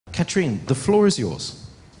Katrine, the floor is yours.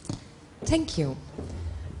 Thank you.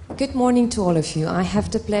 Good morning to all of you. I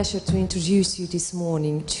have the pleasure to introduce you this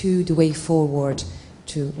morning to the way forward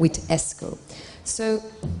with ESCO. So,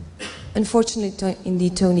 unfortunately,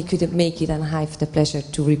 indeed, Tony couldn't make it, and I have the pleasure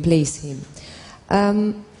to replace him.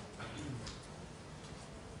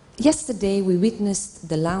 Yesterday, we witnessed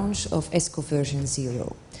the launch of ESCO version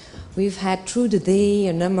 0. We've had through the day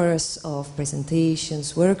a number of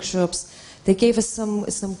presentations, workshops. They gave us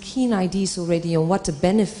some keen ideas already on what the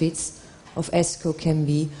benefits of ESCO can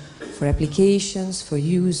be for applications, for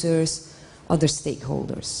users, other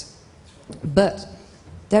stakeholders. But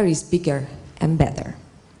there is bigger and better.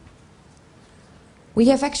 We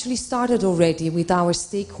have actually started already with our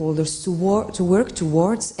stakeholders to work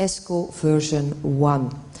towards ESCO version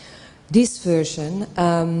 1. This version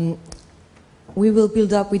we will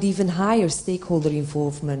build up with even higher stakeholder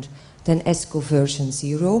involvement than ESCO version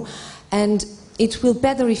 0, and it will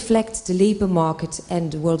better reflect the labour market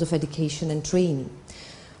and the world of education and training.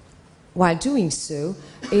 While doing so,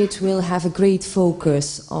 it will have a great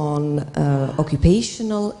focus on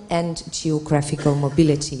occupational and geographical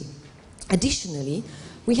mobility. Additionally,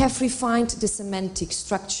 we have refined the semantic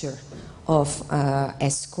structure of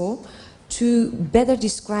ESCO to better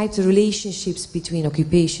describe the relationships between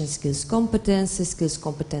occupation, skills, competences,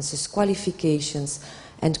 qualifications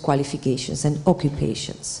and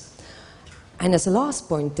occupations. And as a last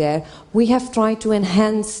point there, we have tried to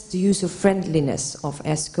enhance the user-friendliness of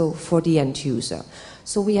ESCO for the end user.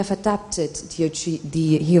 So we have adapted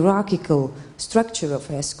the hierarchical structure of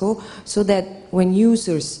ESCO so that when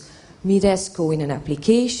users meet ESCO in an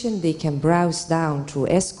application, they can browse down through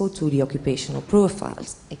ESCO to the occupational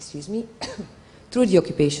profiles, through the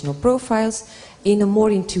occupational profiles in a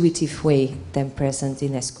more intuitive way than present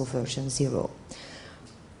in ESCO version 0.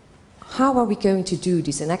 How are we going to do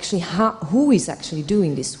this, and actually who is actually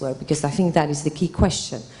doing this work? Because I think that is the key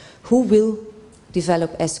question. Who will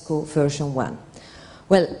develop ESCO version 1?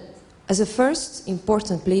 Well, as a first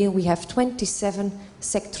important player, we have 27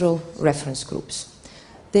 sectoral reference groups.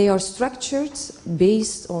 They are structured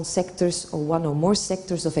based on sectors or one or more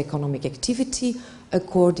sectors of economic activity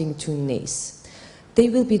according to NACE. They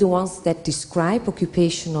will be the ones that describe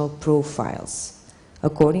occupational profiles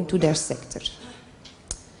according to their sector.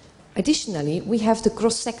 Additionally, we have the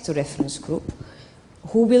cross-sector reference group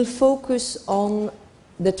who will focus on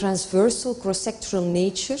the transversal cross-sectoral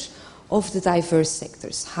nature of the diverse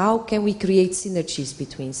sectors. How can we create synergies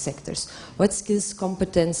between sectors? What skills,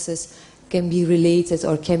 competences can be related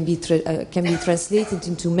or can be translated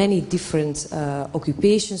into many different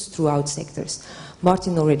occupations throughout sectors?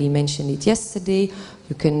 Martin already mentioned it yesterday.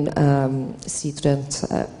 You can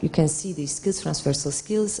see these skills, transversal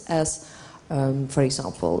skills, as for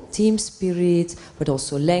example, team spirit, but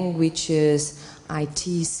also languages,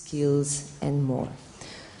 IT skills, and more.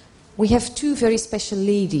 We have two very special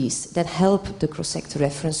ladies that help the cross-sector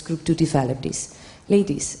reference group to develop this.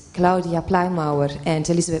 Ladies, Claudia Pleimauer and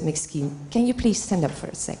Elizabeth McSkeen, can you please stand up for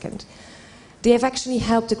a second? They have actually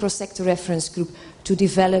helped the cross-sector reference group to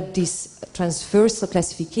develop this transversal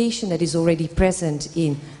classification that is already present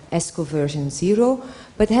in ESCO version 0,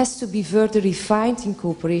 but has to be further refined in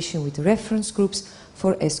cooperation with the reference groups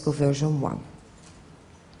for ESCO version 1.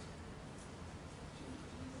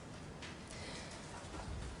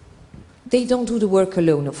 They don't do the work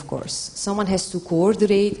alone, of course. Someone has to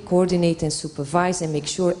coordinate and supervise and make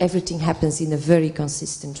sure everything happens in a very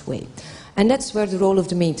consistent way. And that's where the role of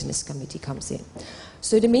the maintenance committee comes in.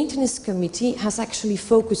 So the maintenance committee has actually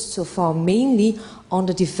focused so far mainly on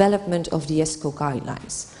the development of the ESCO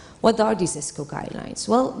guidelines. What are these ESCO guidelines?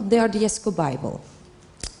 Well, they are the ESCO Bible.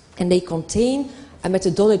 And they contain a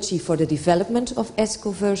methodology for the development of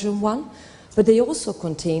ESCO version 1, but they also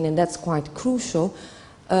contain, and that's quite crucial,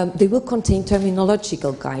 they will contain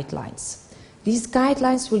terminological guidelines. These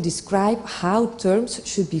guidelines will describe how terms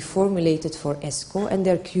should be formulated for ESCO, and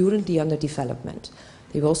they're currently under development.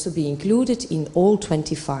 They will also be included in all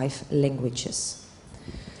 25 languages.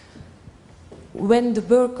 When the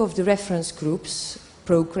work of the reference groups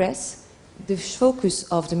progress, the focus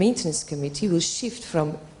of the maintenance committee will shift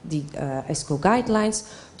from the ESCO guidelines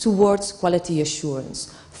towards quality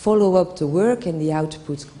assurance, follow up the work and the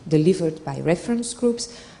output delivered by reference groups,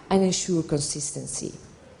 and ensure consistency.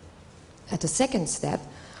 At the second step,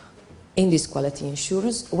 in this quality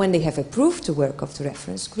assurance, when they have approved the work of the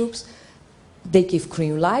reference groups, they give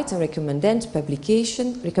green light and recommend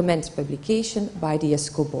publication by the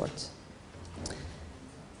ESCO board.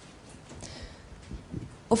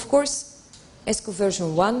 Of course, ESCO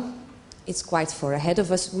version 1 is quite far ahead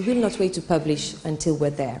of us. We will not wait to publish until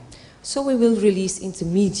we're there. So we will release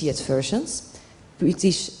intermediate versions, which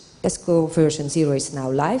ESCO version 0 is now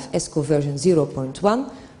live. ESCO version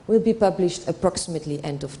 0.1 will be published approximately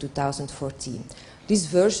end of 2014. This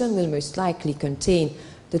version will most likely contain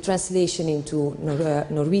the translation into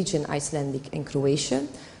Norwegian, Icelandic and Croatian,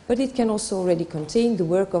 but it can also already contain the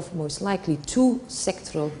work of most likely 2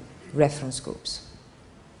 sectoral reference groups.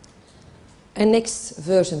 And next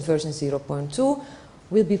version, version 0.2,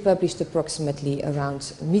 will be published approximately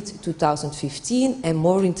around mid-2015, and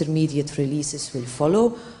more intermediate releases will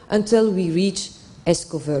follow until we reach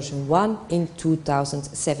ESCO version 1 in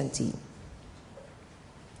 2017.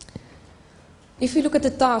 If we look at the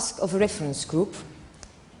task of a reference group,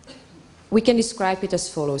 we can describe it as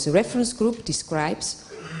follows. A reference group describes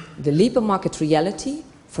the labor market reality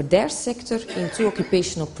for their sector in 2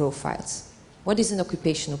 occupational profiles. What is an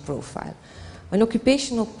occupational profile? An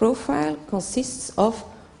occupational profile consists of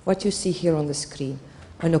what you see here on the screen.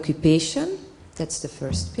 An occupation, that's the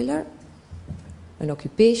first pillar. An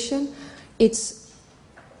occupation, it's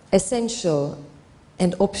essential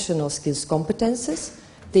and optional skills competences.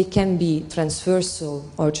 They can be transversal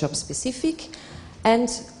or job specific, and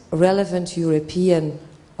relevant European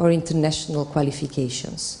or international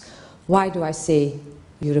qualifications. Why do I say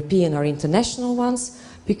European or international ones?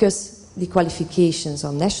 Because the qualifications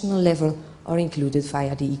on national level are included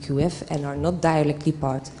via the EQF and are not directly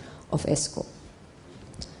part of ESCO.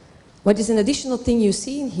 What is an additional thing you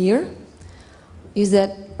see in here is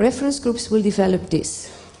that reference groups will develop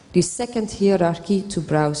this second hierarchy to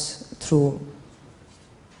browse through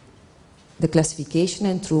the classification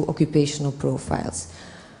and through occupational profiles.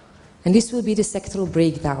 And this will be the sectoral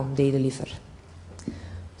breakdown they deliver.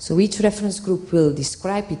 So each reference group will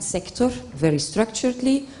describe its sector very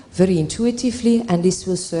structuredly, very intuitively, and this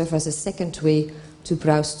will serve as a second way to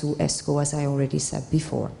browse to ESCO, as I already said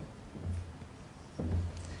before.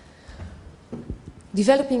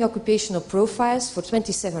 Developing occupational profiles for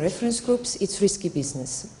 27 reference groups, it's risky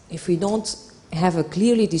business. If we don't have a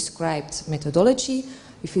clearly described methodology,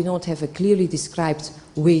 if we don't have a clearly described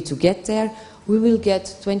way to get there, we will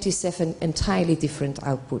get 27 entirely different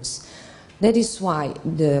outputs. That is why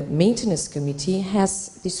the maintenance committee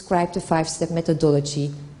has described a 5-step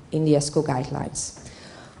methodology in the ESCO guidelines.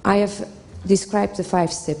 I have described the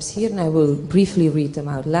 5 steps here, and I will briefly read them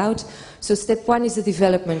out loud. So step 1 is the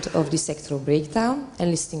development of the sectoral breakdown and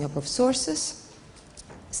listing up of sources.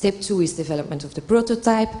 Step 2 is development of the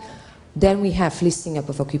prototype. Then we have listing up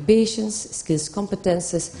of occupations, skills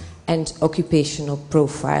competences, and occupational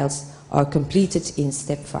profiles are completed in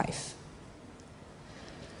step 5.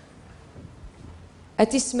 At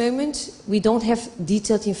this moment, we don't have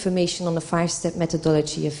detailed information on the 5-step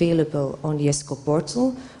methodology available on the ESCO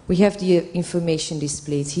portal. We have the information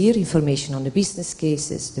displayed here, information on the business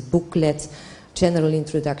cases, the booklet, general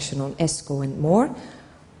introduction on ESCO and more.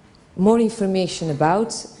 More information about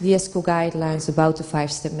the ESCO guidelines, about the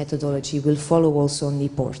 5-step methodology will follow also on the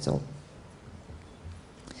portal.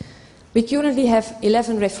 We currently have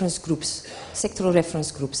 11 reference groups, sectoral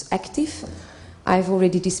reference groups active. I've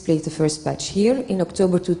already displayed the first batch here. In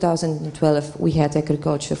October 2012, we had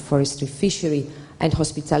agriculture, forestry, fishery, and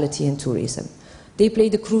hospitality and tourism. They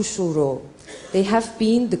played a crucial role. They have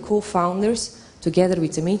been the co-founders, together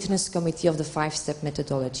with the maintenance committee, of the 5-step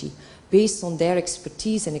methodology. Based on their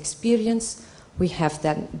expertise and experience, we have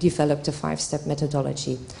then developed a 5-step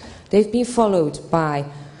methodology. They've been followed by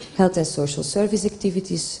health and social service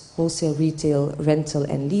activities, wholesale, retail, rental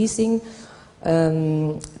and leasing,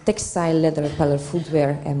 textile, leather, apparel,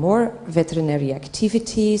 footwear and more, veterinary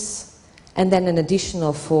activities, and then an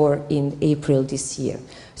additional 4 in April this year.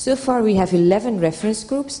 So far we have 11 reference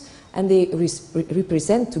groups, and they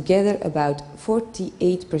represent together about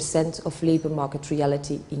 48% of labour market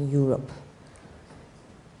reality in Europe.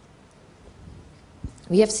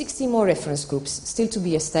 We have 60 more reference groups still to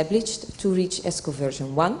be established to reach ESCO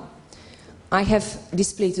version 1. I have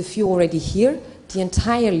displayed a few already here. The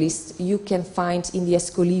entire list you can find in the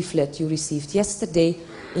ESCO leaflet you received yesterday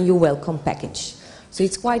in your welcome package. So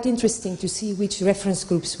it's quite interesting to see which reference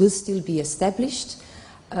groups will still be established.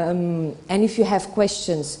 And if you have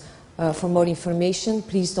questions for more information,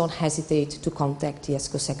 please don't hesitate to contact the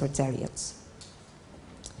ESCO secretariats.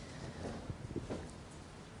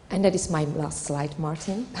 And that is my last slide,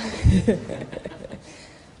 Martin.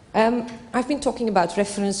 I've been talking about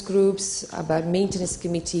reference groups, about maintenance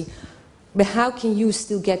committee, but how can you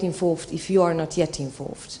still get involved if you are not yet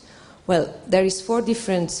involved? Well, there is 4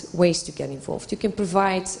 different ways to get involved. You can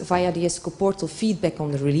provide via the ESCO portal feedback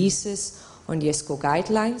on the releases, on the ESCO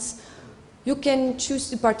guidelines. You can choose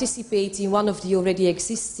to participate in one of the already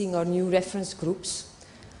existing or new reference groups.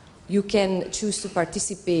 You can choose to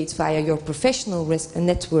participate via your professional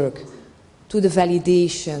network to the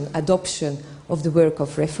validation, adoption of the work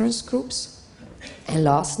of reference groups. And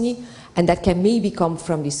lastly, and that can maybe come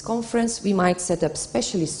from this conference, we might set up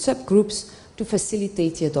specialist subgroups to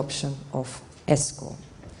facilitate the adoption of ESCO.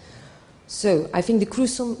 So I think the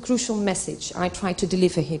crucial message I try to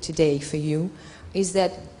deliver here today for you is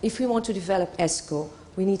that if we want to develop ESCO,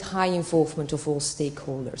 we need high involvement of all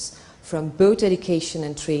stakeholders, from both education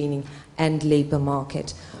and training and labour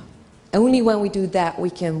market. Only when we do that, we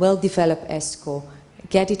can well develop ESCO,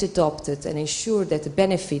 get it adopted, and ensure that the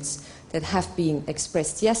benefits that have been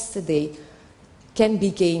expressed yesterday can be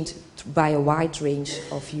gained by a wide range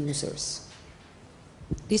of users.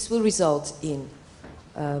 This will result in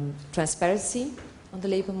transparency on the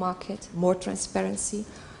labour market, more transparency,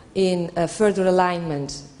 in further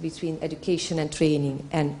alignment between education and training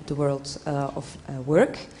and the world of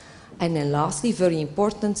work. And then lastly, very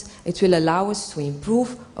important, it will allow us to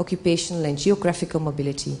improve occupational and geographical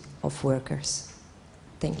mobility of workers.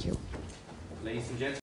 Thank you. Ladies and gentlemen.